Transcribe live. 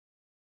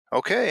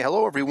Okay,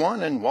 hello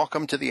everyone, and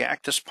welcome to the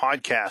ACTIS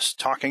podcast,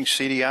 Talking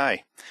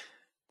CDI,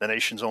 the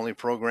nation's only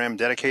program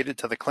dedicated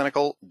to the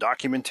clinical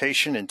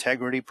documentation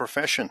integrity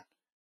profession.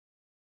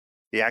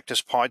 The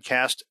ACTIS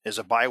podcast is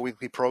a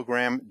bi-weekly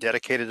program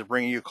dedicated to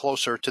bringing you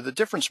closer to the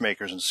difference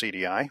makers in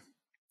CDI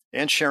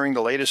and sharing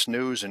the latest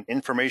news and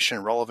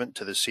information relevant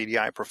to the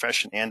CDI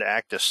profession and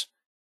ACTIS.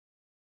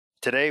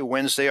 Today,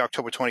 Wednesday,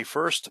 October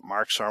 21st,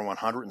 marks our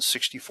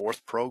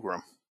 164th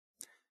program.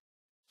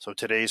 So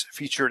today's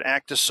featured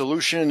ACTIS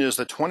solution is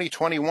the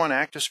 2021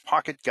 ACTIS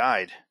Pocket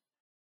Guide.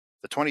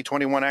 The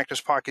 2021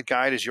 ACTIS Pocket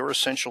Guide is your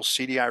essential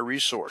CDI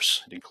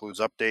resource. It includes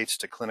updates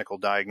to clinical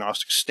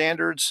diagnostic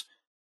standards,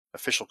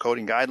 official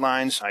coding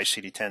guidelines,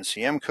 ICD-10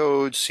 CM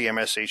codes,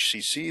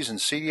 CMS-HCCs, and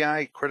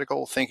CDI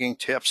critical thinking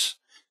tips.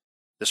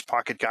 This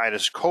Pocket Guide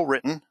is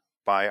co-written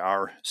by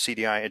our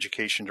CDI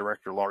Education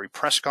Director, Laurie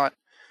Prescott,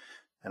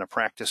 and a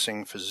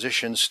practicing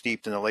physician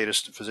steeped in the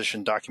latest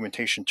physician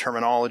documentation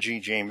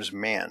terminology, James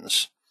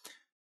Manns.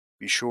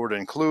 Be sure to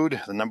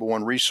include the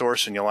 #1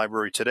 resource in your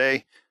library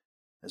today,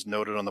 as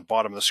noted on the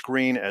bottom of the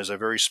screen, as a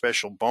very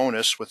special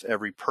bonus. With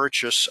every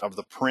purchase of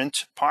the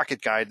print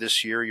Pocket Guide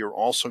this year, you're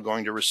also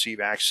going to receive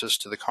access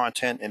to the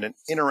content in an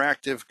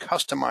interactive,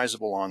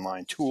 customizable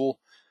online tool,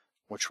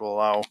 which will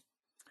allow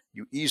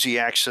you easy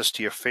access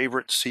to your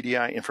favorite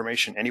CDI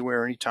information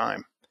anywhere,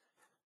 anytime.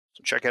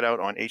 So check it out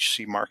on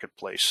HC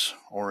Marketplace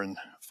or in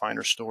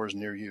finer stores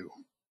near you.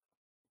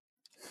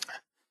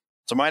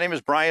 So my name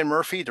is Brian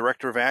Murphy,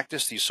 Director of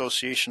ACTIS, the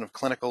Association of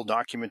Clinical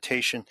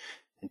Documentation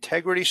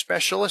Integrity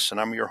Specialists,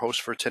 and I'm your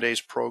host for today's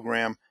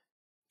program,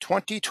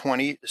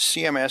 2020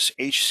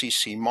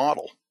 CMS-HCC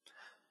Model.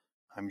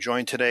 I'm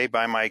joined today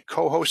by my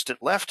co-host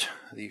at left,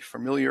 the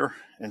familiar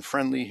and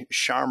friendly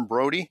Charm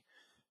Brody.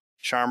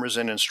 Charm is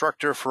an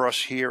instructor for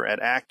us here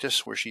at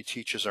ACTIS, where she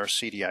teaches our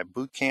CDI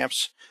boot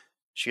camps.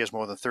 She has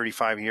more than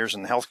 35 years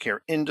in the healthcare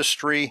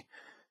industry.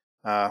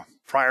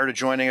 Prior to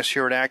joining us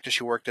here at ACTIS,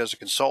 she worked as a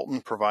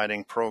consultant,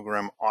 providing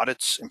program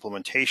audits,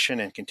 implementation,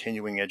 and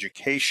continuing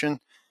education.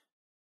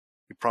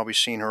 You've probably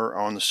seen her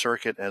on the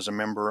circuit as a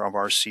member of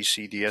our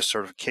CCDS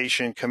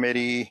certification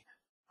committee,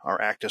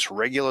 our ACTIS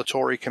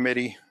regulatory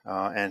committee,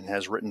 and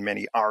has written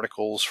many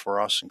articles for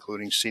us,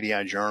 including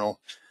CDI Journal,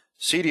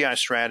 CDI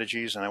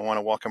Strategies, and I want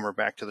to welcome her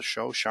back to the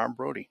show, Charm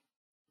Brody.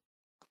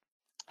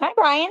 Hi,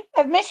 Brian.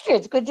 I've missed you.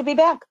 It's good to be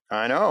back.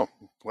 I know.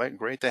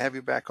 Great to have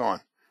you back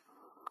on.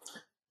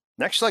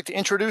 Next, I'd like to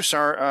introduce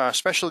our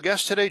special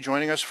guest today.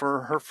 Joining us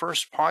for her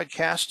first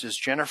podcast is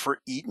Jennifer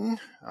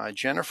Eaton.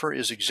 Jennifer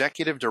is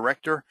Executive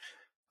Director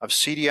of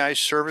CDI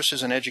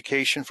Services and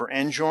Education for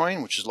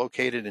Enjoin, which is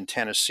located in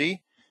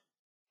Tennessee.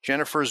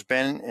 Jennifer has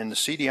been in the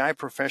CDI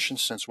profession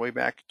since way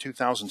back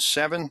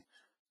 2007.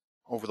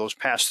 Over those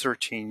past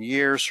 13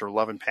 years, her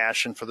love and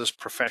passion for this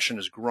profession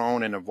has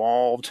grown and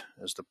evolved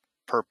as the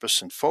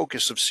purpose and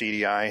focus of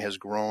CDI has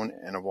grown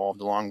and evolved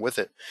along with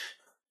it.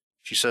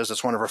 She says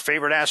that's one of her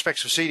favorite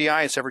aspects of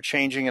CDI. It's ever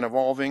changing and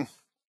evolving.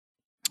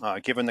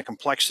 Given the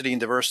complexity and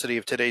diversity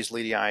of today's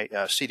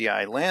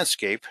CDI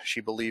landscape, she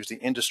believes the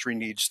industry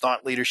needs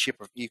thought leadership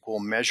of equal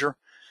measure.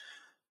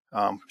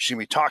 She's going to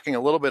be talking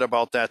a little bit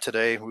about that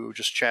today. We were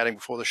just chatting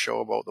before the show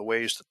about the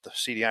ways that the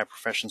CDI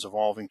profession is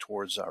evolving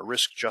towards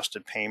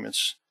risk-adjusted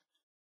payments.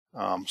 So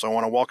I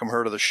want to welcome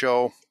her to the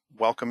show.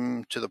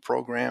 Welcome to the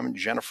program,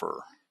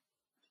 Jennifer.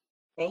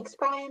 Thanks,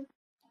 Brian.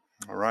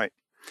 All right.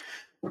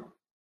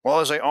 Well,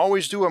 as I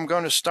always do, I'm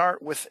going to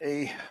start with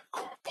a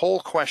poll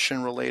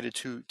question related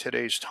to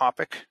today's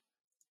topic.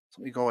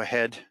 Let me go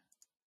ahead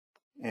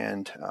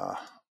and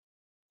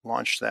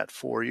launch that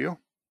for you.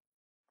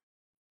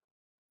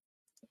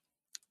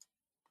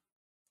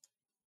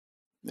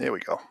 There we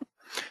go.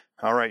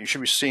 All right, you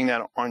should be seeing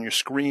that on your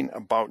screen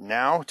about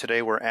now.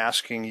 Today we're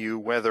asking you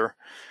whether,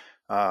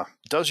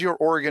 does your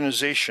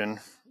organization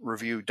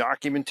review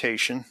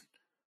documentation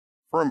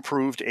for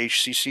improved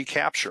HCC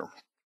capture?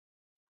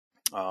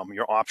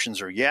 Your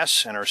options are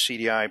yes, and our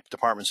CDI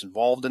department's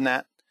involved in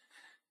that.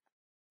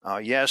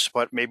 Yes,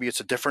 but maybe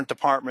it's a different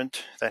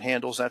department that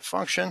handles that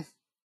function.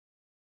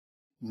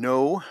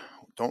 No,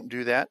 don't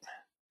do that.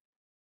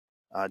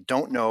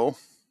 Don't know,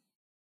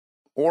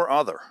 or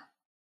other.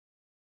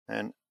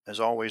 And as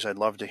always, I'd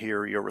love to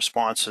hear your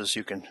responses.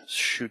 You can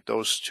shoot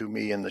those to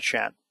me in the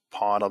chat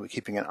pod. I'll be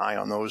keeping an eye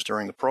on those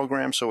during the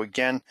program. So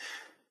again,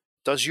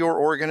 does your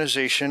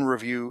organization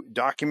review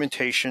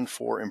documentation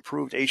for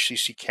improved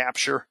HCC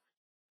capture?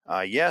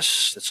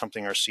 Yes, that's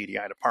something our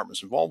CDI department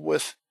is involved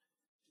with.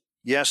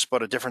 Yes,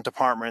 but a different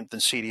department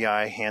than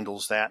CDI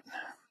handles that.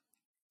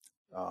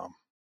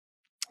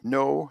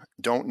 No,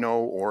 don't know,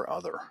 or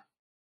other.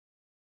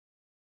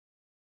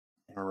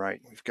 All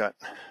right, we've got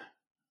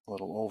a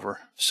little over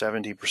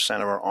 70%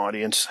 of our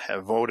audience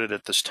have voted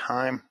at this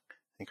time. I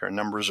think our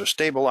numbers are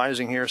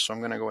stabilizing here, so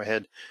I'm going to go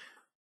ahead.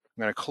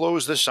 I'm going to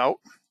close this out,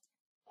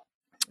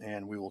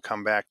 and we will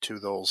come back to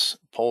those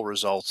poll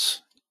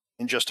results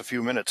in just a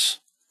few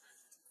minutes.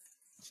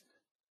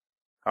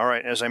 All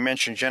right, as I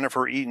mentioned,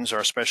 Jennifer Eaton's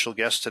our special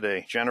guest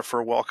today.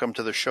 Jennifer, welcome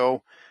to the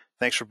show.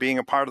 Thanks for being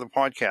a part of the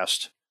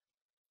podcast.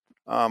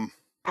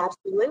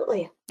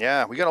 Absolutely.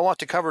 Yeah, we got a lot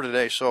to cover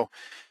today. So,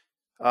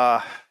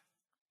 uh,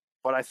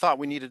 but I thought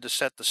we needed to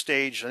set the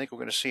stage. I think we're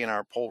going to see in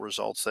our poll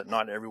results that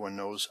not everyone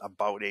knows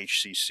about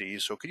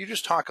HCCs. So, could you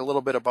just talk a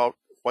little bit about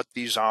what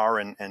these are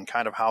and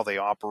kind of how they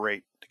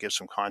operate to give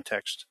some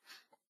context?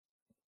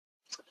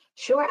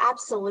 Sure,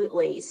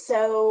 absolutely.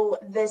 So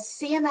the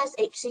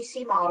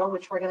CMS-HCC model,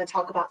 which we're going to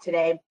talk about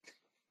today,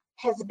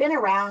 has been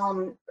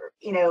around,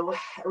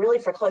 really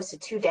for close to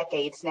 2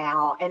 decades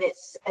now, and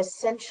it's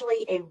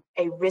essentially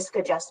a risk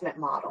adjustment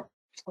model.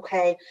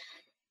 Okay.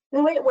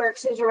 The way it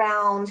works is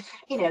around,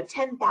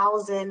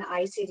 10,000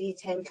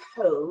 ICD-10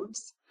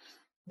 codes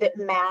that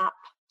map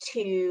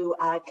to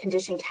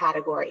condition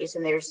categories,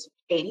 and there's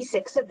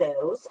 86 of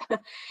those.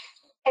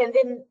 And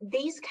then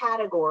these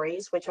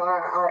categories, which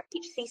are our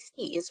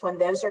HCCs, when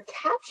those are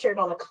captured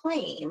on a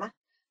claim,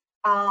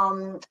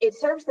 it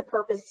serves the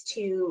purpose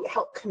to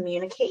help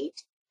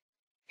communicate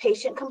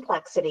patient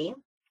complexity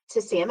to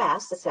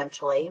CMS,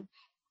 essentially.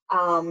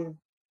 And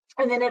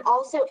then it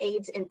also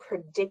aids in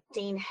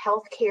predicting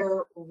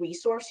healthcare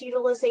resource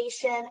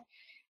utilization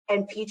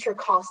and future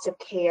cost of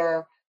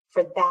care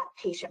for that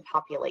patient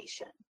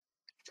population.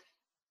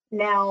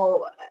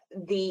 Now,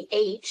 the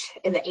H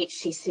in the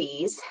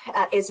HCCs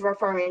is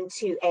referring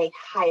to a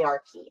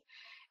hierarchy.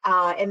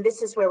 And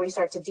this is where we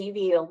start to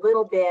deviate a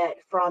little bit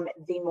from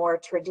the more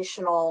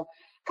traditional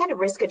kind of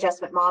risk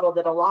adjustment model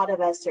that a lot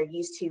of us are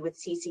used to with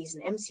CCs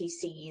and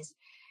MCCs,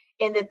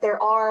 in that there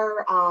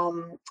are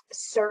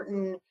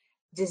certain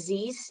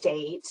disease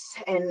states,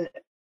 and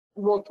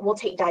we'll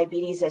take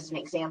diabetes as an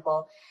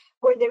example,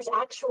 where there's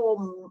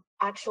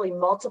actually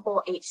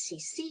multiple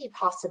HCC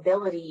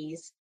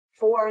possibilities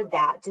for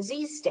that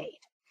disease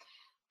state.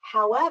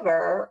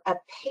 However, a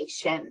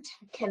patient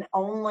can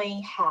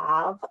only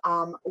have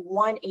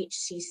one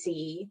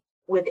HCC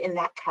within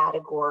that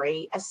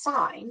category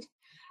assigned.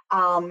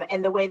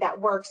 And the way that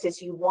works is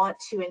you want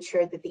to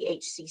ensure that the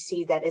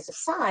HCC that is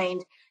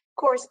assigned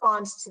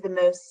corresponds to the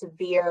most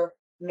severe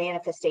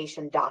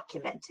manifestation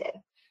documented.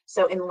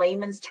 So in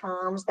layman's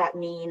terms, that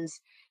means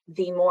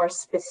the more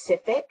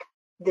specific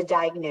the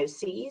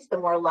diagnoses, the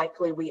more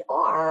likely we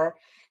are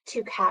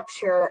to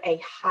capture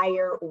a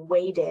higher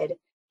weighted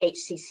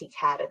HCC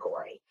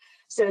category.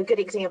 So a good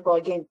example,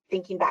 again,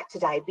 thinking back to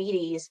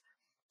diabetes.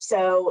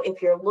 So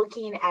if you're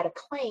looking at a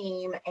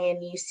claim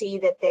and you see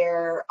that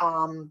there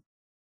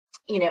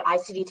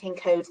ICD-10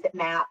 codes that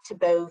map to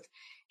both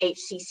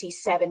HCC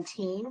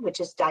 17, which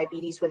is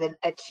diabetes with an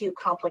acute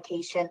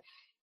complication,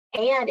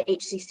 and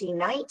HCC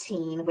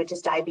 19, which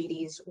is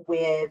diabetes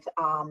with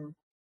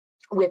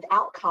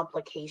without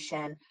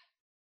complication,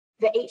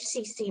 the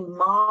HCC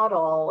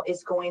model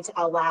is going to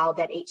allow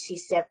that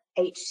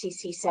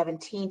HCC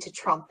 17 to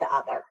trump the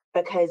other,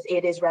 because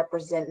it is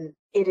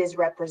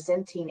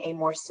representing a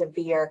more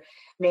severe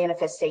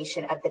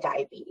manifestation of the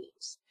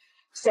diabetes.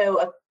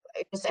 So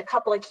just a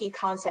couple of key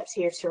concepts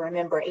here to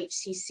remember.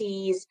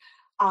 HCCs,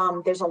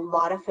 there's a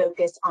lot of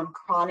focus on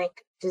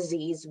chronic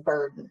disease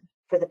burden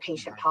for the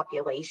patient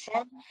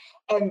population.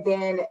 And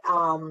then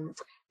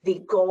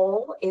the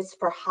goal is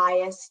for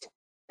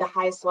the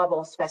highest level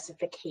of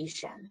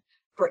specification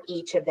for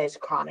each of those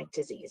chronic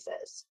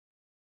diseases.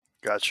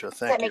 Gotcha. Does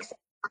Thank that you. make sense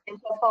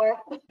so far?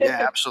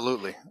 Yeah,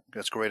 absolutely.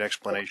 That's a great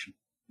explanation.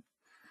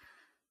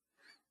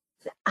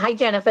 Hi,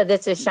 Jennifer,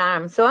 this is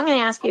Sharm. So I'm going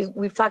to ask you,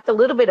 we've talked a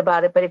little bit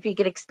about it, but if you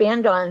could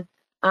expand on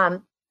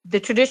the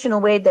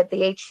traditional way that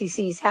the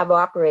HCCs have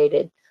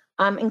operated.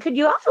 And could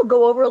you also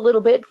go over a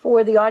little bit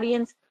for the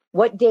audience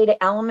what data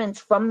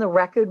elements from the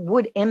record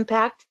would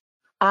impact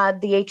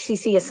the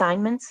HCC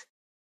assignments?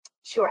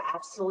 Sure,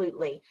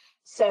 absolutely.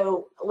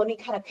 So let me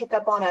kind of pick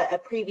up on a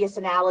previous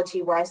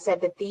analogy where I said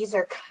that these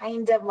are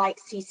kind of like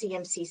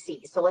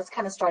CCMCC. So let's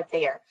kind of start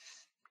there.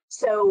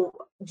 So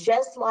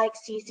just like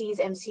CC's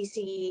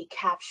MCC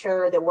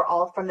capture that we're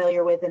all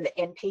familiar with in the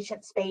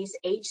inpatient space,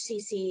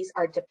 HCCs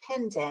are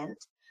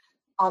dependent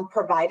on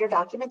provider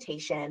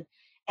documentation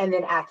and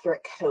then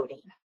accurate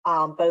coding,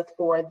 both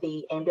for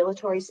the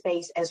ambulatory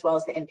space as well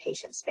as the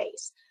inpatient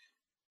space.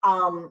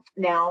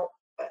 Now,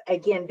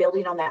 again,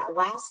 building on that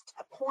last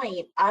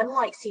point,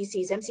 unlike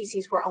CCs,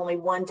 MCCs, where only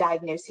one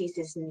diagnosis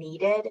is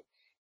needed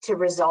to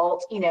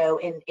result,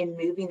 in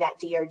moving that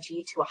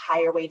DRG to a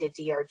higher weighted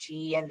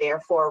DRG and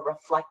therefore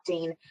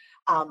reflecting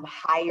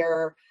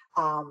higher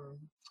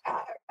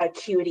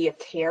acuity of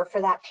care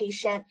for that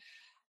patient.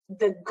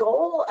 The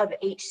goal of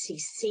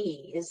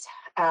HCCs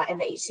and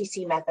the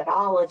HCC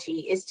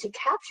methodology is to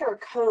capture a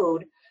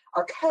code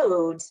or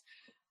codes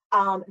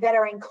that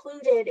are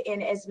included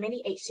in as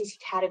many HCC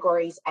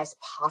categories as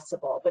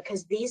possible,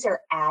 because these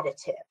are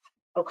additive,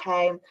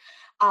 okay?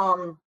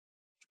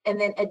 And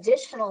then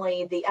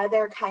additionally, the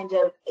other kind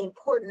of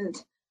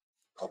important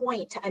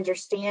point to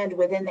understand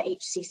within the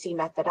HCC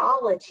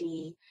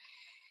methodology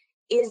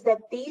is that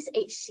these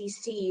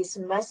HCCs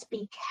must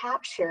be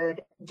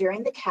captured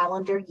during the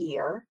calendar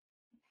year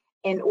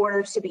in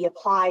order to be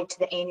applied to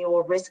the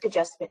annual risk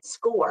adjustment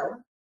score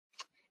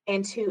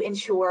and to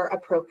ensure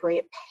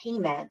appropriate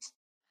payment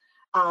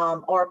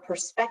or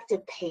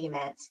prospective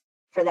payment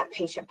for that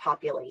patient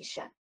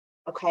population.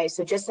 Okay,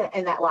 so just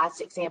in that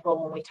last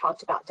example, when we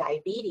talked about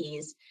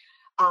diabetes,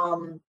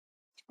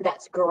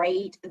 that's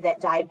great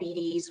that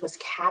diabetes was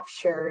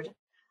captured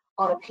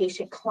on a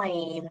patient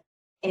claim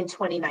in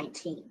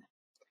 2019.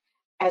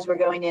 As we're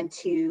going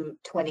into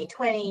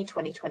 2020,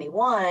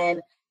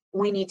 2021,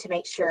 we need to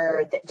make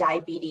sure that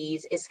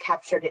diabetes is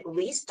captured at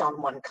least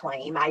on one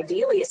claim.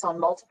 Ideally, it's on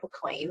multiple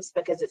claims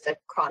because it's a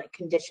chronic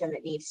condition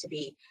that needs to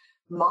be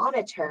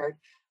monitored.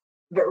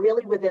 But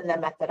really within the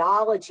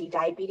methodology,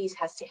 diabetes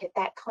has to hit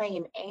that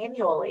claim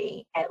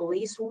annually at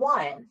least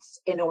once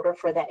in order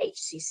for that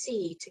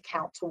HCC to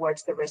count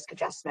towards the risk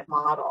adjustment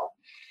model.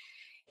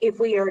 If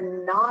we are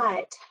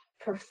not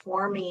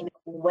performing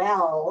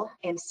well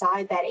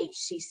inside that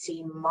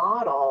HCC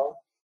model,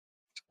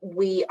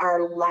 we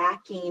are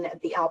lacking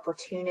the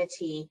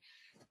opportunity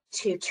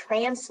to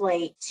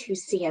translate to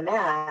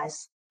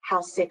CMS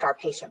how sick our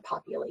patient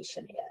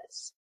population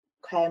is.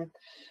 Okay.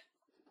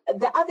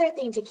 The other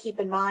thing to keep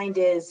in mind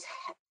is,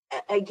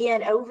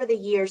 again, over the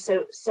years,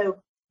 so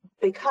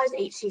because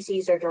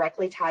HCCs are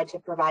directly tied to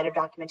provider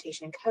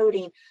documentation and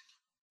coding,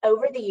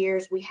 over the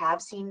years, we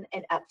have seen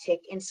an uptick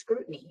in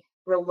scrutiny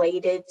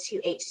related to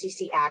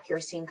HCC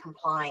accuracy and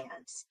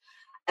compliance,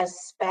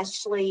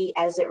 especially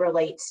as it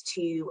relates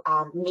to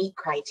MEET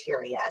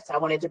criteria. So I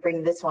wanted to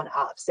bring this one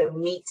up. So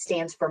MEET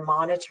stands for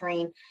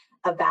monitoring,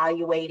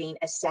 evaluating,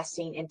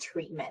 assessing, and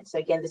treatment. So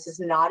again, this is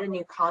not a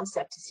new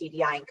concept to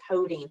CDI and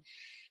coding.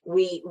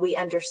 We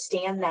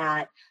understand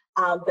that,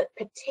 but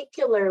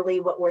particularly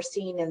what we're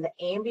seeing in the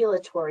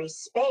ambulatory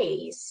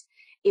space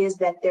is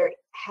that there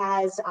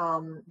has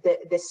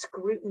the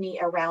scrutiny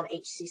around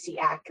HCC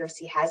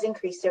accuracy has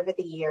increased over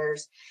the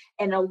years,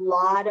 and a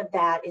lot of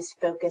that is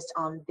focused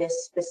on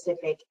this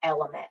specific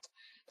element.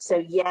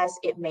 So yes,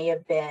 it may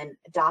have been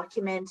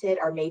documented,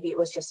 or maybe it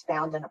was just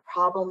found in a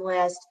problem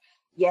list.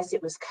 Yes,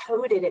 it was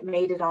coded, it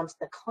made it onto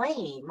the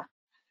claim,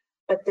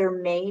 but there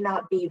may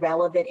not be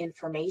relevant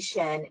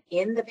information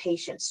in the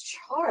patient's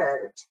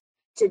chart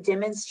to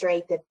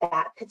demonstrate that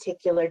that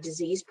particular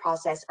disease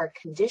process or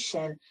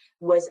condition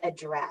was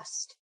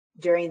addressed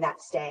during that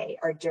stay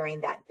or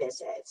during that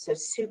visit. So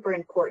super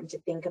important to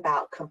think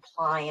about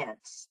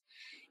compliance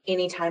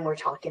anytime we're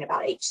talking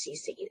about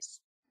HCCs.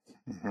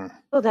 Mm-hmm.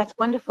 Oh, that's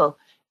wonderful.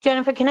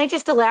 Jennifer, can I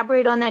just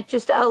elaborate on that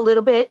just a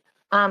little bit?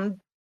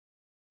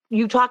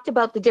 You talked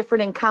about the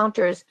different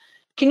encounters.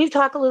 Can you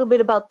talk a little bit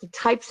about the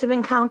types of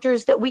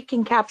encounters that we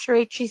can capture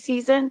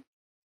HCCs in?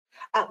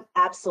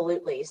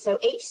 Absolutely. So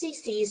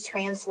HCCs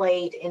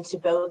translate into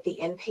both the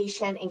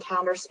inpatient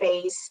encounter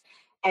space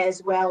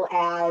as well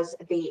as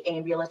the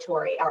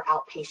ambulatory or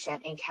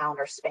outpatient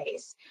encounter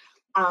space.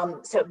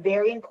 So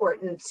very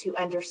important to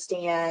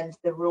understand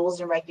the rules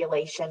and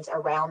regulations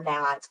around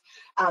that.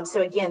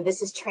 So again,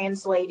 this is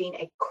translating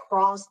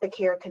across the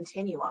care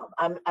continuum,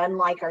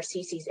 unlike our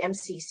CCs,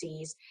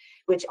 MCCs,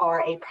 which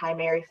are a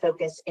primary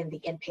focus in the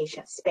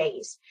inpatient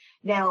space.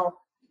 Now,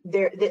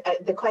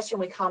 the question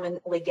we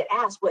commonly get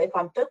asked, well, if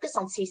I'm focused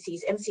on CCs,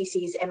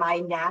 MCCs, am I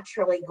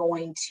naturally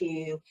going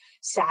to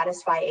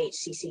satisfy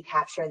HCC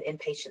capture in the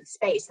inpatient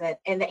space?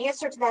 And the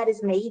answer to that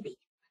is maybe.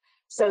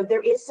 So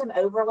there is some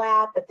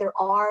overlap, but there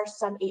are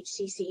some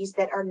HCCs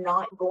that are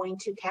not going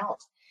to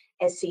count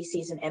as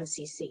CCs and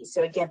MCCs.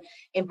 So again,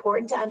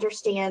 important to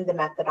understand the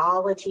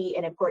methodology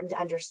and important to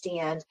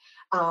understand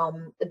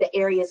the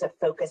areas of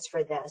focus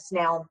for this.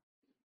 Now,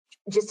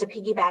 just to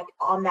piggyback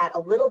on that a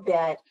little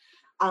bit,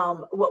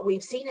 what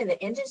we've seen in the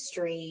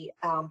industry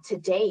to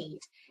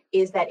date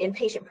is that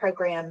inpatient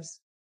programs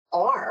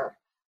are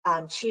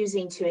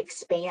choosing to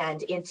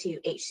expand into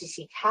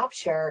HCC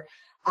capture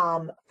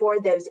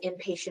for those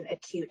inpatient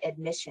acute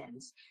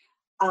admissions.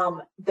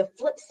 The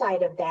flip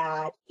side of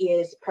that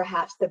is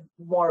perhaps the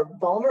more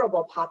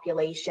vulnerable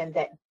population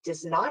that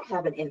does not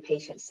have an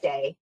inpatient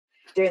stay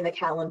during the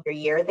calendar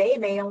year. They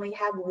may only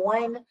have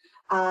one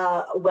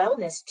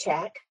wellness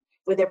check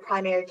with their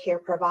primary care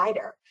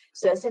provider.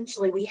 So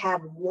essentially we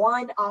have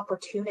one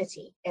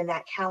opportunity in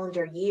that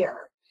calendar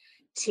year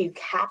to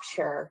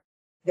capture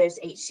those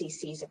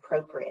HCCs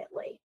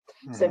appropriately.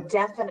 Mm-hmm. So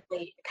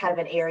definitely kind of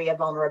an area of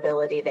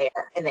vulnerability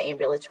there in the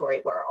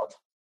ambulatory world.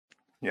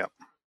 Yep.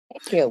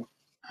 Thank you.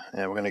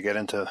 And we're going to get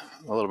into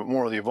a little bit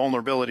more of the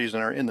vulnerabilities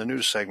in the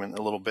news segment in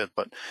a little bit,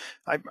 but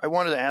I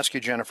wanted to ask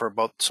you, Jennifer,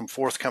 about some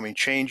forthcoming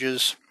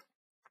changes.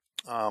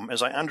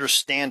 As I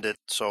understand it,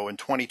 so in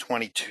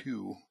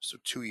 2022, so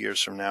 2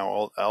 years from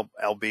now,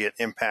 albeit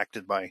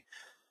impacted by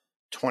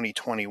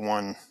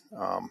 2021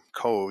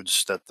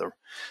 codes, that the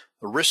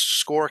risk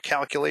score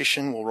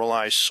calculation will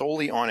rely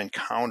solely on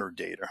encounter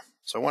data.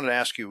 So I wanted to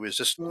ask you, is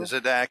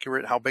it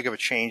accurate? How big of a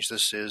change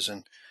this is,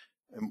 and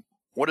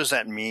what does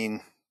that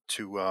mean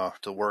to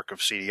the work of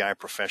CDI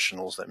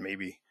professionals that may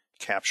be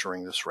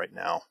capturing this right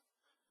now?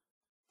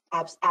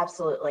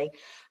 Absolutely.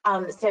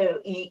 So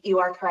you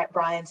are correct,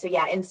 Brian. So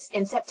yeah,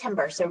 in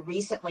September, so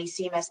recently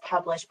CMS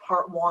published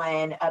part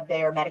 1 of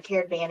their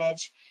Medicare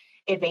Advantage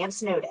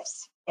advance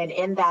notice. And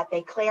in that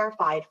they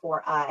clarified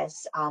for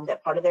us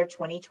that part of their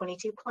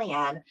 2022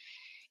 plan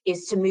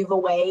is to move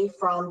away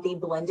from the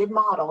blended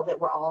model that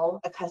we're all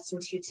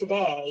accustomed to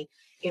today,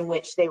 in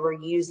which they were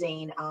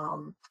using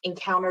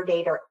encounter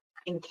data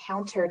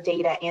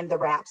and the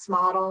RAPS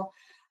model.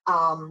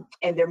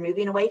 And they're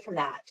moving away from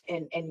that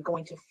and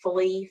going to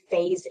fully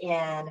phase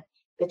in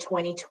the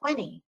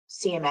 2020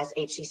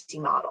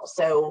 CMS-HCC model.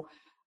 So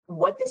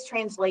what this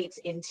translates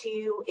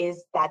into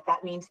is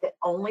that means that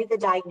only the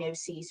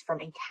diagnoses from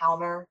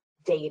encounter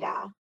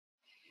data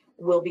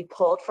will be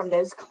pulled from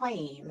those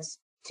claims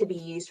to be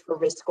used for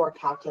risk score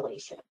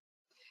calculation.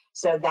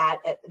 So that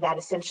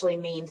essentially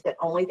means that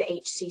only the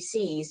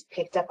HCCs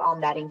picked up on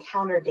that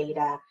encounter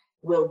data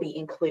will be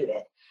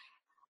included.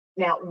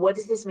 Now, what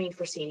does this mean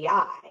for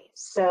CDI?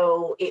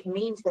 So it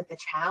means that the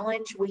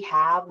challenge we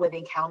have with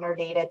encounter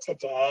data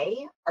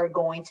today are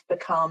going to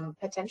become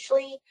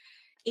potentially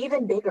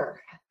even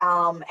bigger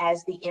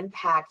as the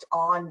impact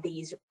on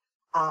these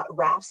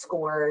RAF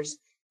scores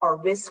or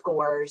risk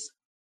scores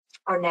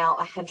are now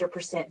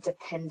 100%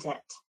 dependent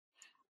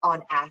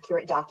on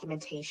accurate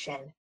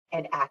documentation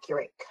and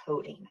accurate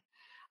coding.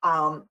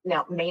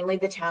 Now, mainly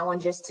the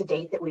challenges to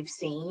date that we've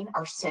seen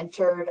are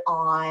centered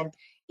on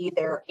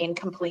either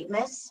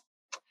incompleteness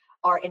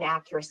or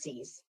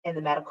inaccuracies in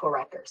the medical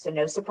record. So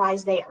no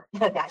surprise there.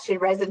 That should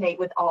resonate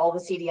with all the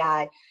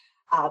CDI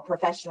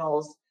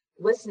professionals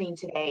listening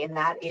today, and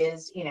that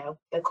is,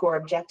 the core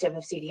objective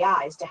of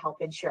CDI is to help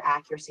ensure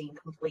accuracy and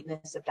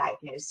completeness of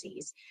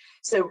diagnoses.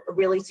 So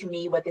really, to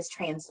me, what this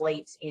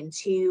translates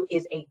into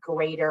is a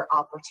greater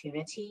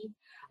opportunity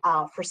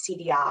for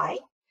CDI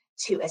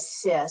to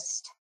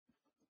assist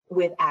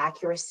with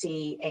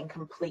accuracy and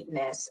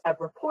completeness of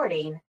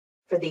reporting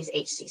for these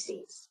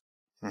HCCs.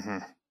 Mm-hmm.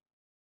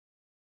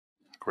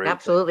 Great.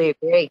 Absolutely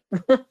agree.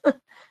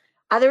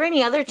 Are there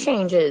any other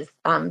changes,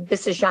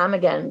 this is Sham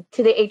again,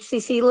 to the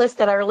HCC list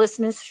that our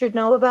listeners should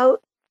know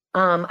about?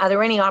 Are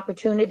there any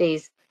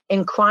opportunities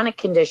in chronic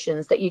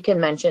conditions that you can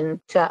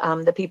mention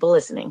to the people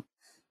listening?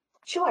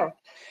 Sure.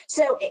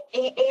 So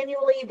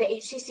annually, the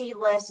HCC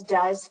list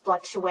does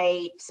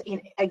fluctuate,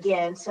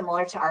 again,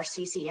 similar to our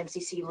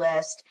CC-MCC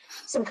list.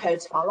 Some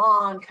codes fall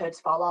on, codes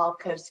fall off,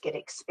 codes get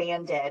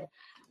expanded.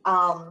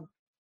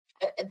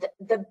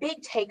 The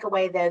big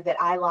takeaway, though, that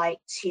I like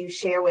to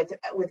share with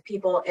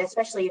people,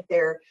 especially if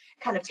they're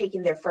kind of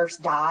taking their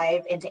first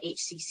dive into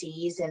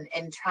HCCs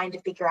and trying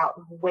to figure out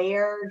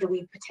where do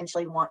we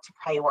potentially want to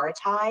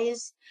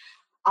prioritize,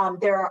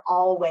 there are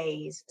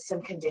always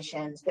some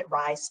conditions that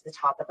rise to the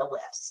top of the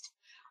list.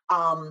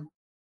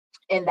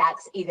 And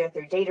that's either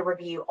through data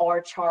review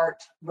or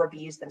chart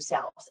reviews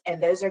themselves.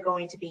 And those are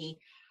going to be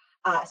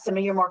some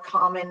of your more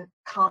common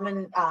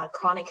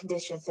chronic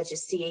conditions, such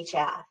as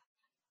CHF.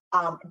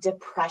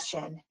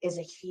 Depression is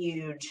a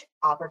huge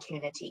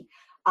opportunity.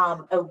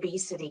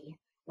 Obesity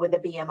with a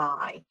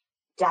BMI,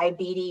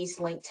 diabetes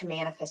linked to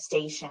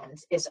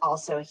manifestations is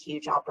also a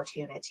huge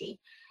opportunity.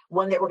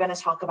 One that we're going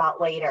to talk about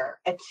later,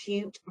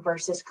 acute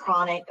versus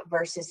chronic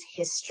versus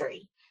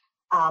history,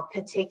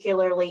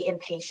 particularly in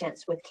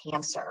patients with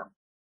cancer.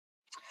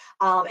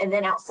 And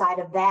then outside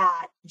of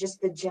that, just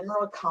the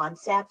general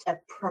concept of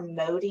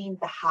promoting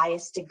the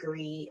highest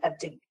degree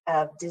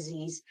of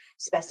disease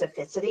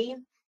specificity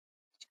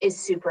is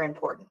super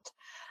important.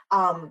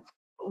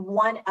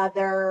 One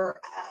other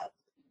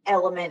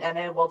element, and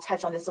I know we'll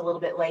touch on this a little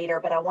bit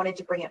later, but I wanted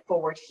to bring it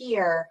forward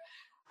here,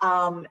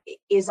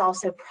 is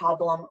also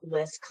problem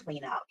list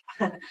cleanup.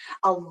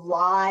 A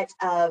lot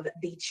of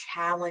the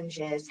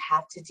challenges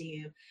have to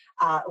do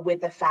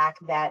with the fact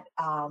that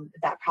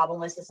that problem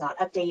list is not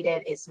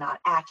updated, it's not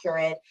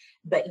accurate,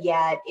 but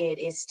yet it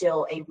is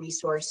still a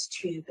resource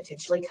to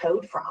potentially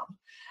code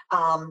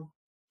from.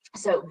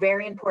 So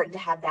very important to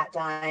have that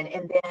done.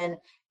 And then,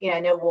 I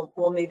know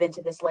we'll move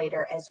into this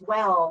later as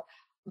well,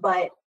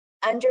 but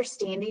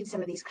understanding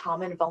some of these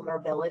common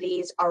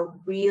vulnerabilities are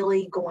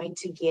really going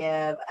to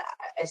give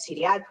a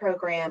CDI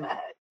program, a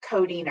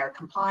coding or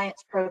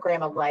compliance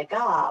program a leg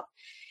up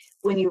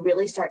when you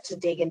really start to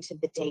dig into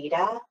the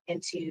data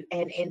and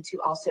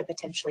into also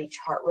potentially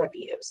chart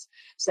reviews.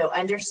 So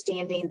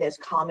understanding those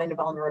common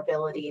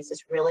vulnerabilities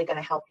is really going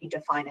to help you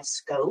define a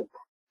scope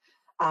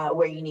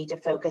where you need to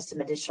focus some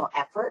additional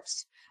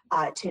efforts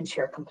to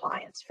ensure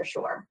compliance, for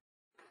sure.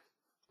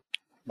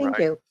 Thank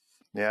you.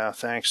 Yeah,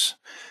 thanks.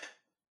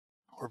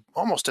 We're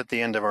almost at the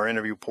end of our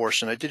interview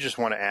portion. I did just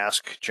want to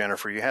ask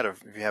Jennifer,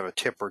 if you have a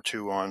tip or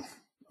two on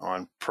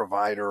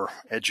provider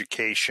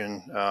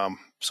education.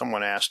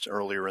 Someone asked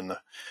earlier in the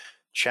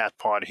chat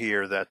pod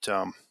here that,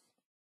 let's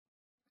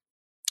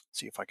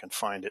see if I can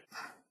find it.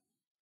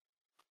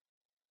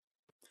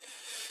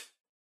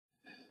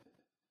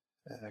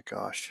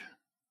 Gosh,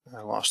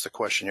 I lost the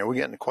question here. We're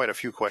getting quite a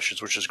few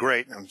questions, which is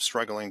great. I'm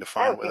struggling to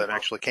find where that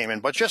actually came in.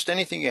 But just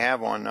anything you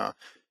have on,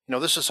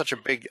 this is such a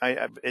big,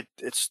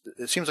 it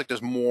seems like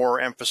there's more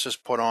emphasis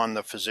put on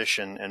the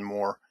physician and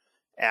more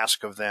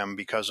ask of them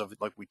because of,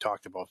 like we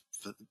talked about,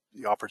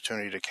 the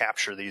opportunity to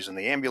capture these in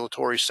the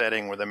ambulatory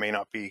setting where there may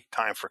not be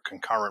time for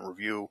concurrent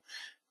review,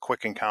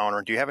 quick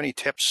encounter. Do you have any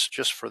tips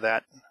just for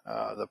that,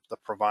 the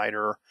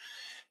provider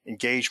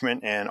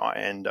engagement and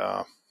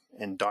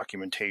and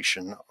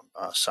documentation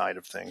side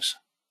of things.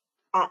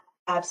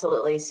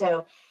 Absolutely.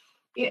 So,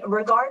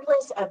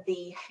 regardless of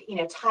the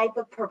type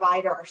of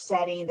provider or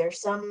setting,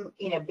 there's some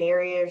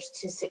barriers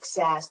to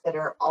success that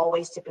are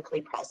always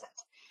typically present,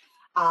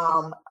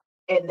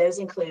 and those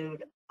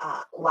include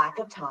lack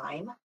of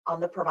time on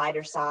the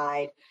provider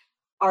side,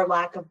 our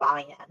lack of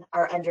buy-in,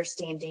 our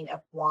understanding of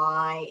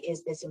why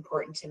is this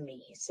important to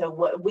me. So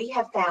what we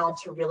have found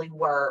to really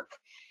work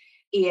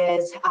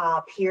is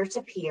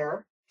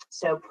peer-to-peer,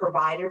 so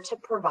provider to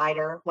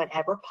provider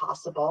whenever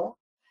possible,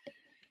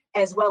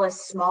 as well as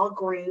small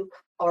group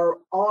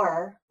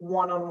or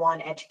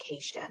one-on-one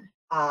education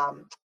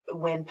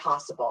when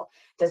possible.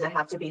 Doesn't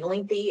have to be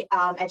lengthy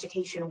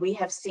education. We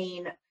have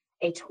seen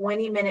a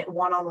 20-minute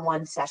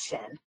one-on-one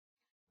session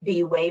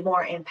be way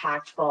more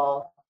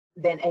impactful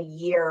than a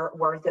year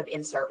worth of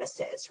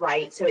in-services,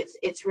 right? So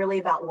it's really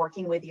about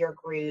working with your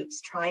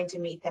groups, trying to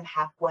meet them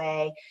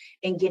halfway,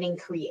 and getting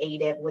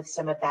creative with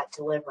some of that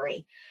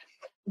delivery.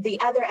 The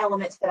other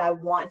elements that I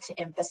want to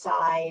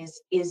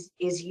emphasize is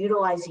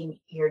utilizing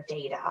your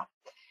data.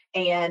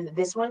 And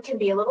this one can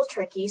be a little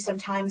tricky.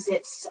 Sometimes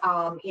it's,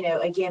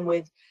 again,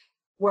 with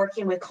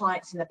working with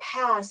clients in the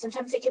past,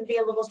 sometimes it can be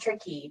a little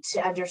tricky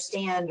to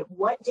understand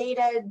what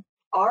data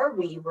are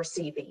we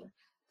receiving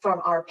from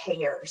our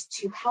payers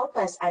to help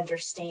us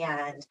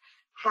understand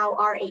how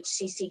our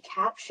HCC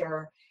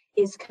capture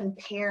is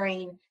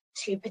comparing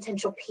to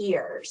potential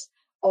peers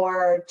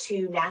or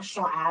to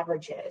national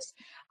averages.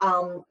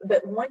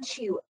 But once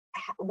you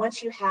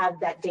have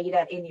that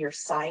data in your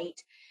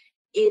sight,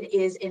 it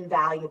is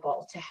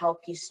invaluable to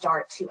help you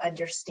start to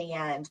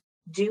understand,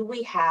 do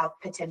we have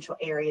potential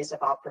areas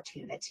of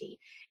opportunity,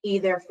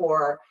 either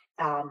for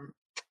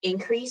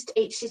increased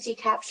HCC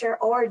capture,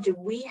 or do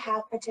we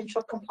have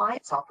potential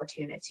compliance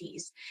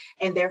opportunities,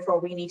 and therefore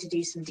we need to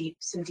do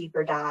some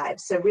deeper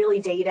dives. So really,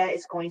 data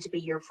is going to be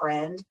your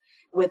friend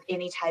with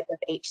any type of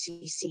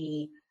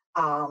HCC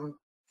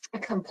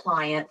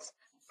compliance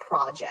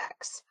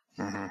projects.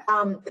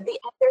 Mm-hmm. The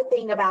other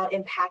thing about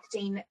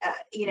impacting,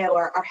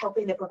 or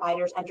helping the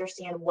providers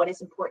understand what is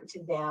important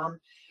to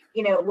them,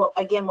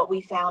 what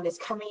we found is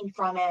coming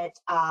from it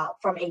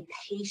from a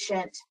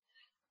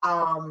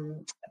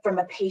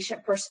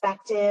patient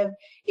perspective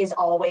is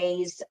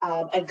always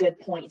a good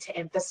point to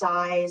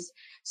emphasize.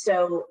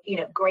 So,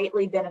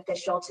 greatly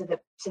beneficial to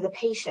the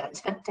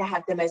patient to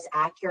have the most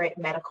accurate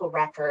medical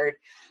record,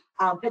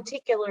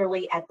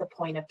 particularly at the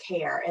point of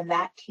care. And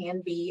that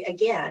can be,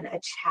 again, a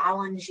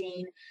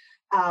challenging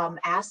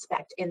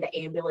aspect in the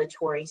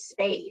ambulatory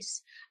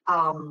space.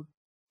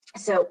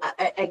 So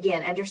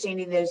again,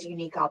 understanding those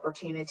unique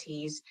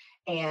opportunities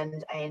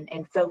and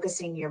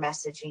focusing your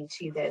messaging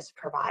to those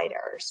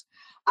providers.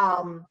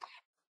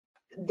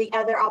 The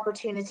other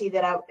opportunity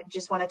that I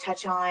just want to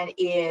touch on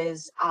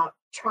is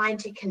trying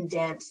to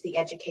condense the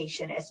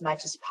education as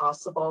much as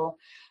possible.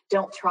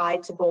 Don't try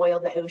to boil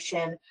the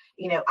ocean.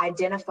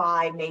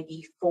 Identify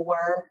maybe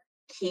 4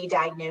 key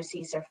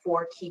diagnoses or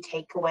 4 key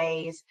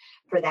takeaways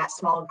for that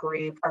small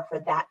group or for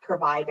that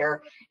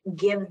provider.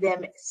 Give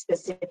them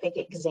specific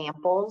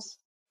examples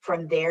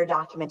from their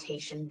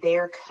documentation,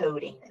 their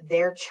coding,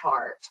 their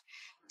chart,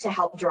 to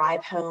help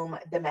drive home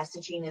the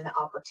messaging and the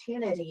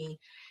opportunity.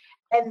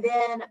 And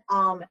then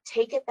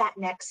take it that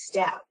next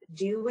step.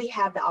 Do we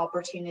have the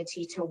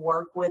opportunity to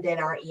work within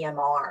our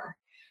EMR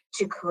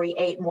to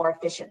create more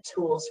efficient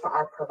tools for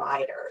our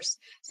providers?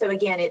 So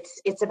again,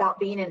 it's about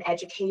being an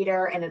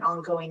educator and an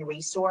ongoing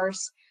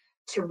resource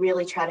to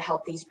really try to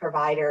help these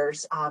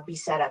providers be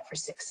set up for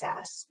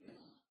success.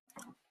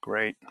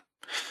 Great.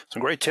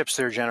 Some great tips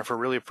there, Jennifer.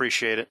 Really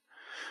appreciate it.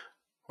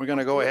 We're going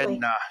to go ahead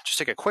and just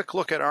take a quick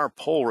look at our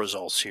poll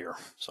results here.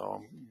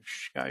 So you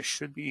guys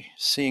should be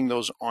seeing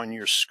those on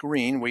your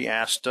screen. We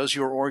asked, does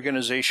your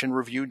organization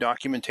review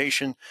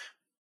documentation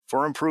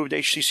for improved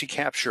HCC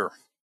capture?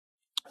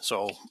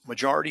 So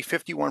majority,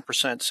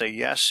 51%, say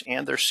yes,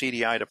 and their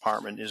CDI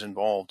department is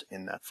involved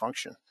in that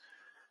function.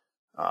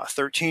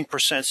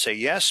 13% say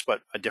yes,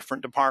 but a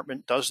different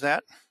department does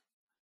that.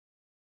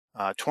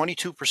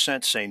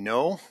 22% say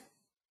no.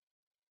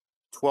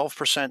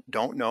 12%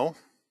 don't know.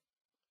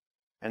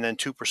 And then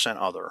 2%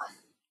 other.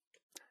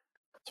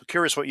 So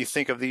curious what you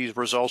think of these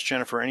results,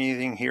 Jennifer.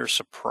 Anything here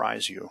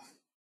surprise you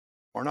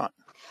or not?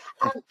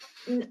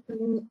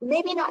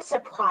 Maybe not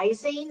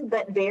surprising,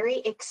 but very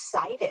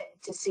excited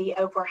to see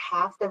over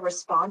half the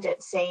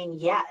respondents saying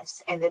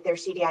yes, and that their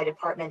CDI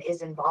department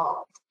is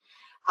involved.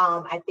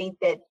 I think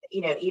that,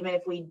 even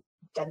if we'd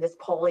done this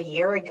poll a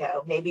year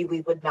ago, maybe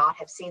we would not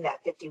have seen that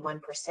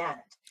 51%.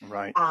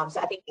 Right. So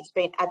I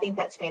think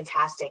that's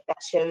fantastic. That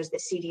shows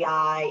that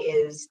CDI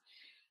is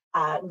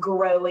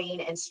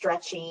growing and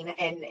stretching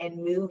and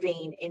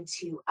moving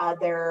into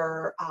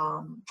other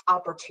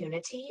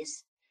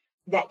opportunities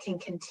that can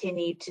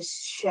continue to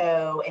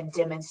show and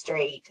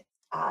demonstrate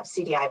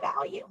CDI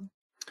value.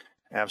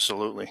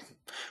 Absolutely.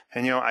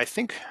 And, I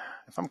think,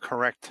 if I'm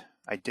correct,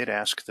 I did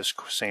ask this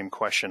same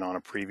question on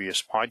a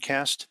previous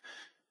podcast.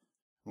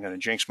 I'm going to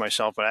jinx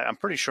myself, but I'm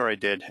pretty sure I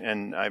did.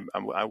 And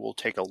I will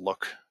take a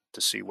look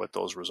to see what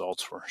those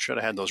results were. Should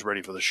have had those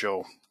ready for the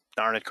show.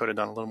 Darn it, could have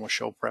done a little more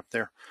show prep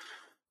there.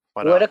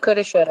 But Woulda,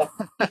 coulda, shoulda.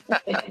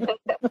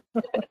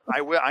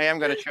 I am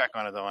going to check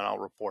on it though, and I'll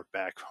report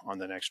back on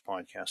the next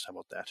podcast. How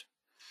about that?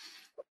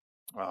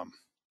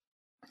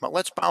 But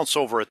let's bounce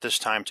over at this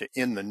time to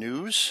In the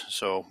News.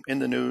 So In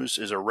the News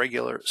is a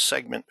regular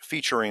segment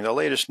featuring the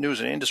latest news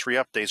and industry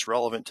updates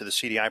relevant to the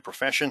CDI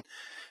profession.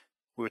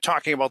 We were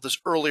talking about this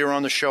earlier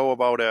on the show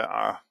about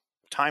a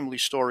timely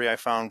story I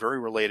found very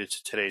related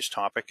to today's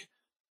topic.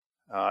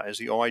 As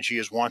the OIG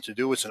is wont to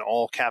do, it's in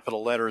all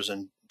capital letters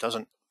and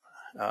doesn't.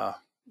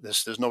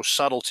 There's no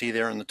subtlety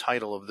there in the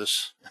title of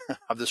this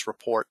of this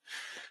report.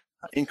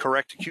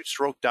 Incorrect acute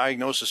stroke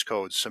diagnosis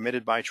codes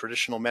submitted by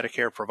traditional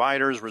Medicare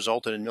providers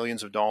resulted in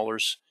millions of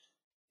dollars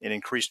in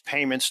increased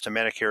payments to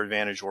Medicare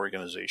Advantage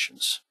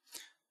organizations.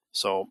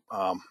 So,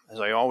 as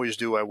I always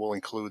do, I will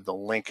include the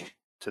link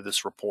to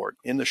this report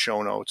in the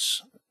show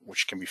notes,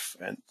 which can be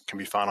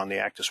found on the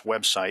ACDIS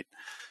website.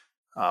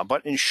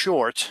 But in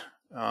short,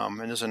 and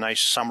there's a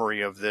nice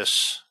summary of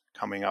this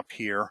coming up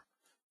here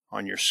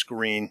on your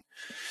screen.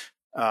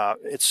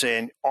 It's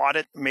an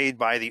audit made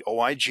by the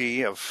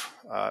OIG of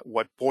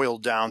what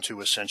boiled down to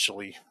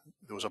essentially,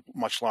 there was a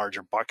much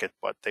larger bucket,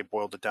 but they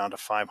boiled it down to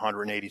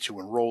 582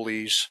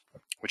 enrollees,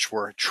 which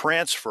were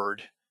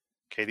transferred.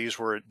 Okay, these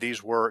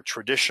were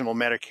traditional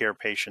Medicare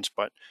patients,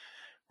 but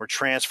were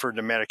transferred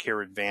to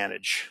Medicare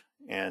Advantage,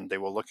 and they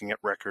were looking at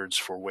records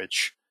for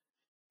which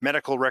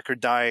medical record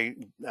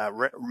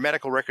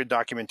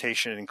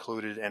documentation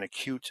included an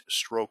acute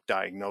stroke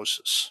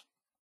diagnosis.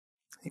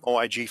 The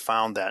OIG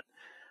found that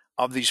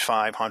of these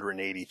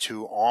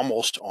 582,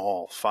 almost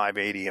all,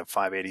 580 of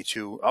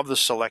 582, of the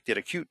selected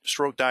acute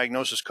stroke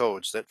diagnosis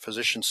codes that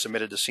physicians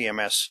submitted to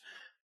CMS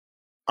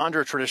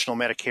under traditional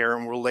Medicare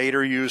and were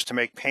later used to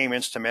make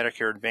payments to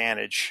Medicare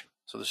Advantage.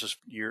 So this is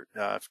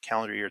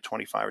calendar year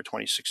 25 or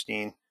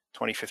 2016,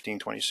 2015,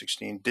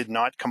 2016, did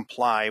not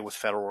comply with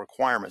federal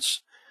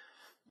requirements.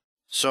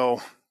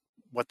 So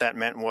what that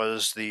meant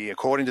was,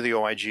 according to the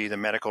OIG, the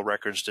medical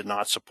records did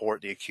not support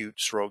the acute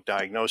stroke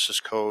diagnosis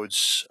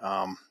codes.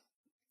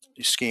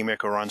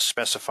 Ischemic or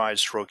unspecified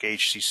stroke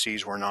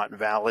HCCs were not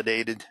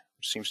validated,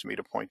 which seems to me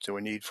to point to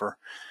a need for,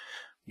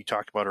 you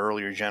talked about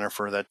earlier,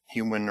 Jennifer, that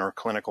human or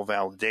clinical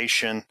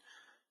validation.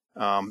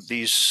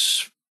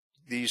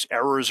 These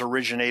errors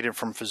originated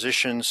from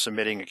physicians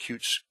submitting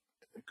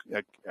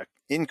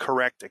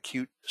incorrect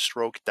acute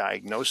stroke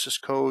diagnosis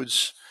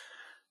codes,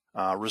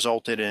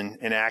 resulted in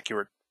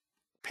inaccurate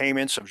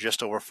payments of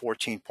just over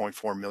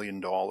 $14.4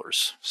 million.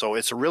 So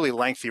it's a really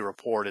lengthy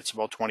report. It's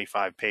about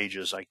 25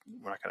 pages.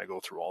 We're not going to go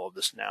through all of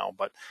this now,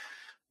 but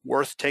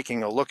worth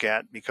taking a look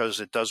at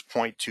because it does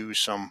point to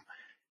some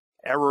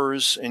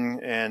errors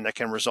and that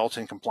can result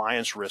in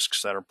compliance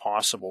risks that are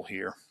possible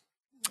here.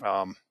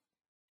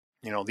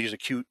 These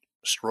acute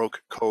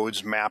stroke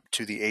codes map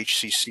to the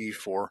HCC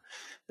for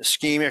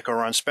ischemic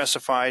or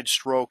unspecified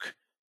stroke,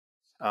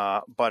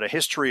 but a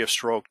history of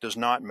stroke does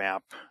not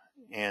map.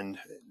 And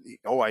the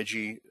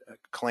OIG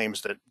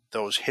claims that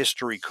those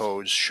history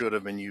codes should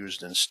have been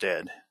used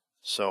instead.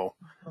 So,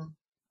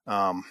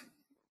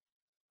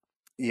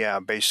 yeah,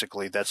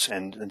 basically that's,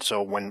 and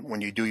so when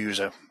you do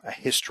use a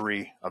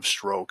history of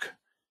stroke,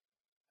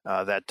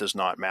 that does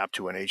not map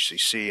to an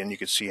HCC, and you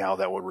can see how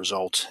that would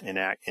result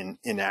in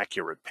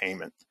inaccurate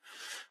payment.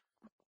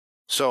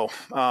 So,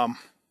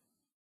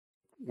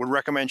 would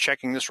recommend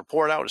checking this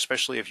report out,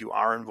 especially if you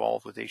are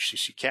involved with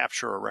HCC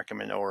capture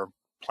or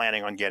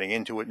planning on getting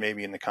into it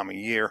maybe in the coming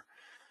year.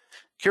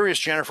 Curious,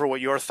 Jennifer,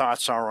 what your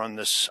thoughts are on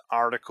this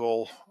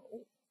article.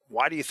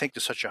 Why do you think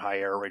there's such a high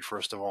error rate,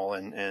 first of all,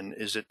 and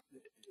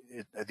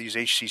are these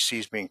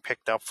HCCs being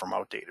picked up from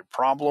outdated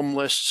problem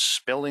lists,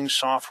 billing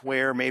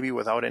software, maybe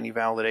without any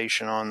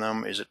validation on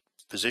them? Is it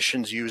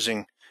physicians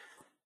using,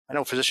 I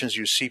know physicians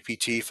use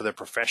CPT for their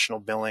professional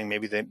billing.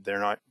 Maybe they're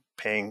not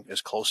paying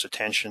as close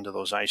attention to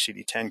those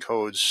ICD-10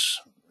 codes,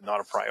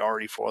 not a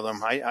priority for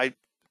them. I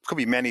could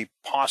be many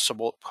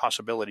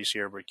possibilities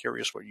here, but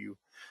curious what you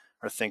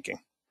are thinking.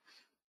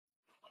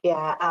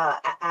 Yeah,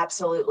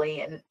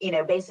 absolutely. And,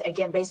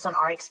 based on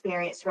our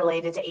experience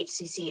related to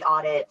HCC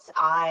audits,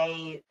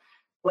 I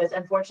was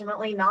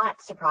unfortunately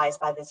not surprised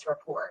by this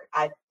report.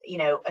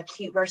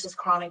 Acute versus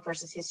chronic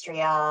versus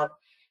history of,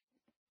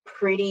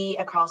 pretty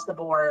across the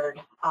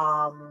board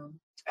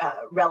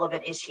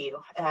relevant issue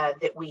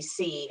that we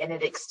see, and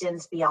it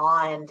extends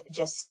beyond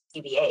just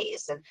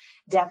CVAs, and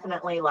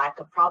definitely lack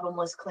of problem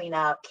list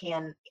cleanup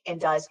can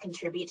and does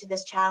contribute to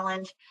this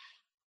challenge.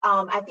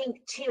 I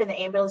think too, in the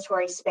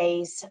ambulatory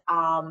space,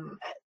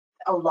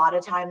 a lot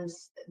of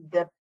times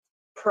the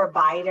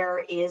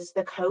provider is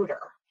the coder,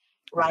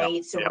 right?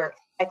 Yep. So we're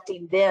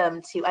expecting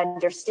them to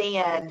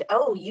understand,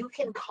 oh, you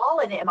can call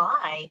an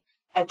MI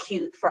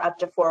acute for up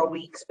to 4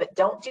 weeks, but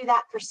don't do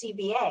that for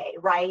CVA,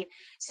 right?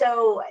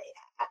 So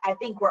I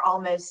think we're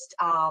almost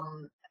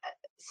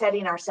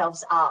setting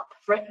ourselves up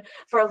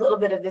for a little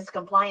bit of this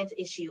compliance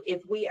issue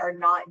if we are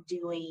not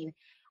doing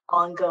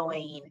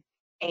ongoing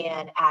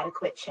and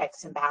adequate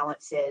checks and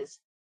balances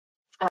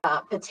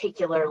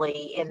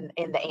particularly in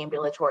the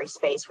ambulatory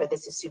space where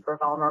this is super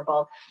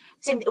vulnerable.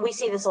 We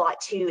see this a lot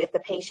too if the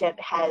patient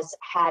has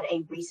had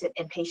a recent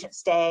inpatient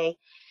stay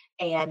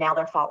and now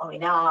they're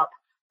following up.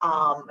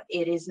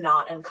 It is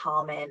not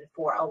uncommon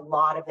for a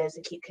lot of those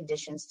acute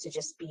conditions to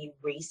just be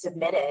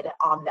resubmitted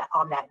on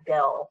that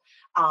bill.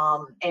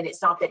 And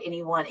it's not that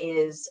anyone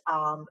is,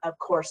 of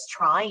course,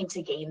 trying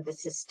to game the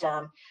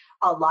system.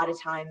 A lot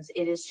of times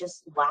it is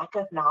just lack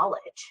of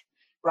knowledge,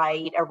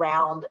 right,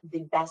 around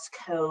the best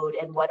code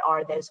and what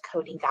are those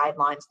coding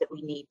guidelines that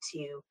we need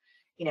to,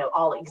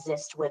 all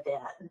exist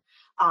within.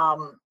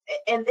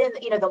 And then,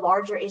 the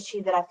larger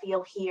issue that I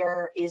feel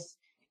here is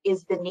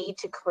the need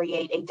to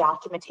create a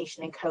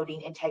documentation and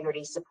coding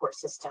integrity support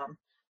system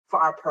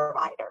for our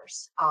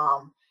providers.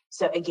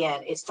 So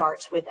again, it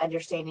starts with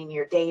understanding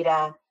your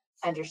data,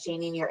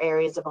 understanding your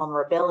areas of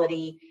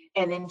vulnerability,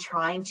 and then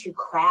trying to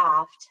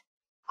craft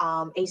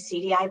a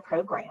CDI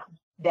program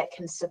that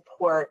can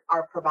support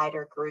our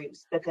provider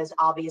groups, because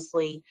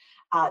obviously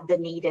the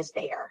need is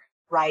there,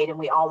 right? And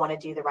we all want to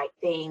do the right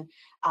thing,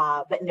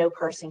 but no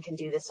person can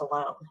do this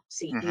alone.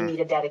 So you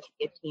need a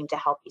dedicated team to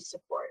help you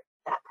support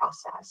that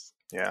process.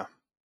 Yeah.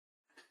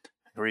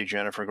 Agree,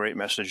 Jennifer. Great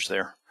message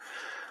there.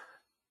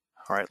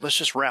 All right, let's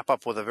just wrap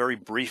up with a very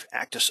brief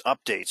Actus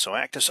update. So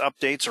Actus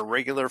Updates, a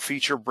regular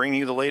feature bringing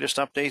you the latest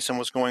updates on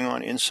what's going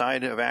on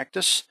inside of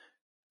Actus.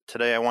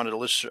 Today, I wanted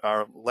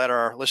to let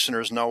our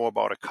listeners know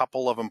about a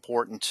couple of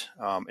important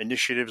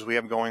initiatives we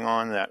have going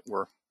on that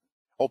we're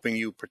hoping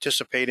you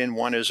participate in.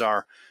 One is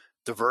our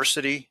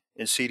Diversity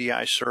in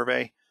CDI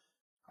survey.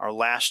 Our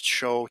last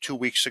show 2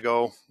 weeks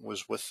ago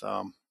was with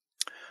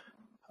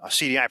a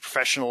CDI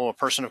professional, a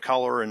person of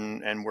color,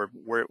 and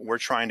we're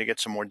trying to get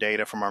some more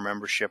data from our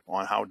membership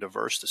on how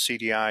diverse the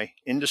CDI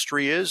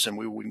industry is, and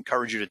we would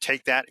encourage you to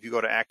take that. If you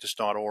go to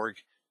actus.org,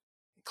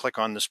 click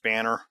on this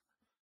banner,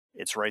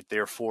 it's right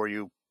there for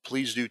you.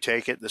 Please do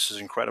take it. This is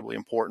incredibly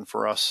important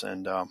for us,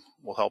 and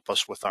will help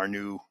us with our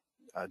new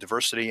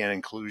diversity and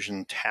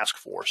inclusion task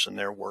force and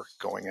their work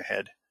going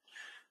ahead.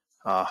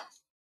 You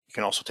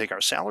can also take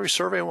our salary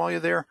survey while you're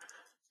there,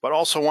 but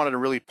also wanted to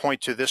really point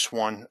to this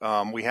one.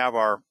 We have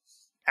our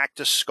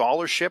Actus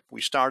Scholarship.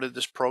 We started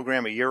this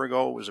program a year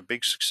ago. It was a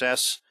big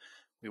success.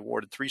 We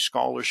awarded 3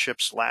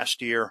 scholarships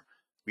last year.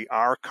 We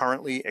are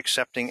currently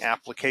accepting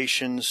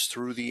applications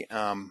through the,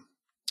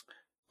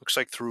 looks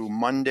like through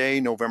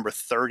Monday, November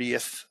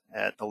 30th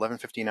at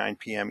 11:59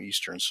 p.m.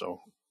 Eastern.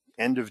 So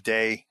end of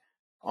day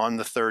on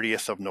the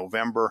 30th of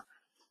November.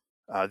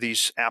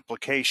 These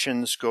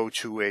applications go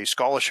to a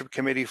scholarship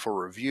committee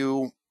for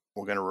review.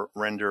 We're going to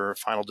render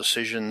final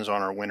decisions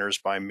on our winners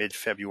by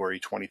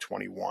mid-February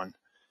 2021.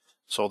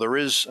 So there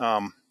is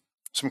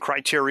some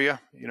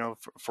criteria,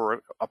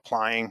 for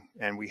applying,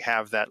 and we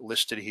have that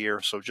listed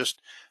here. So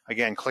just,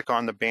 again, click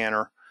on the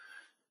banner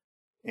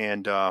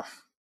and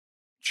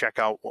check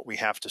out what we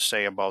have to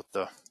say about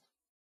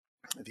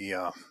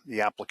the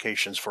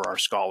applications for our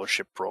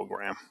scholarship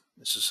program.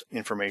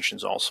 Information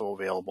is also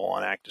available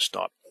on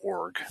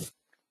actus.org.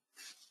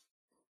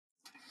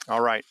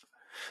 All right.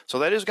 So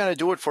that is going to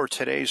do it for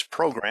today's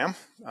program.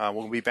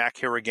 We'll be back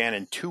here again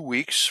in 2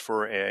 weeks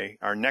for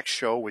our next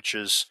show, which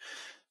is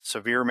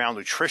severe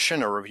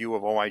malnutrition, a review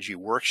of OIG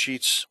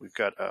worksheets. We've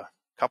got a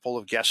couple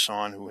of guests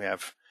on who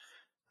have,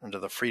 under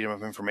the Freedom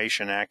of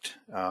Information Act,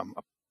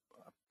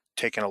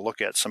 taken a look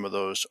at some of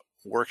those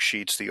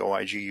worksheets the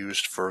OIG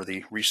used for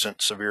the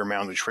recent severe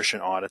malnutrition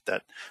audit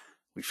that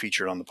we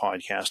featured on the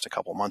podcast a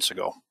couple months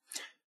ago.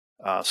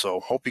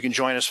 So hope you can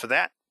join us for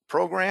that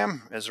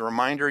program. As a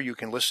reminder, you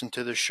can listen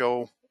to the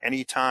show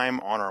anytime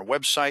on our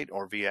website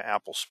or via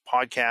Apple's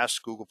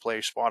Podcasts, Google Play,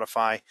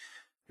 Spotify.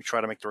 We try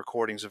to make the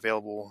recordings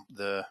available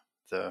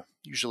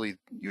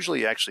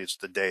usually actually it's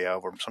the day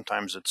of, or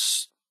sometimes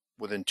it's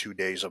within 2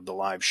 days of the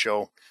live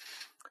show.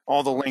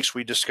 All the links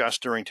we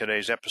discussed during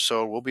today's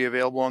episode will be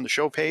available on the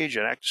show page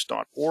at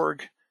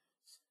actus.org.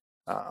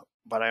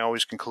 But I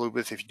always conclude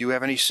with, if you do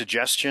have any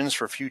suggestions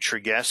for future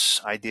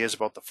guests, ideas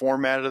about the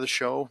format of the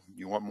show,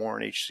 you want more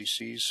on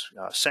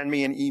HCCs, send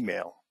me an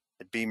email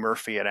at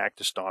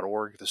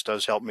bmurphy@actus.org. This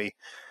does help me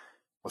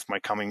with my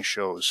coming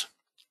shows.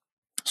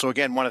 So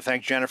again, want to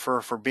thank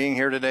Jennifer for being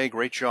here today.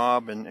 Great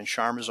job, and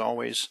Sharm as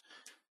always.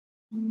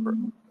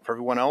 For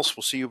everyone else,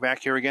 we'll see you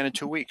back here again in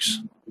 2 weeks.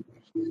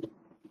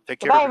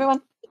 Take care. Bye,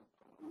 everyone.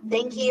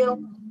 Thank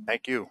you.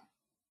 Thank you.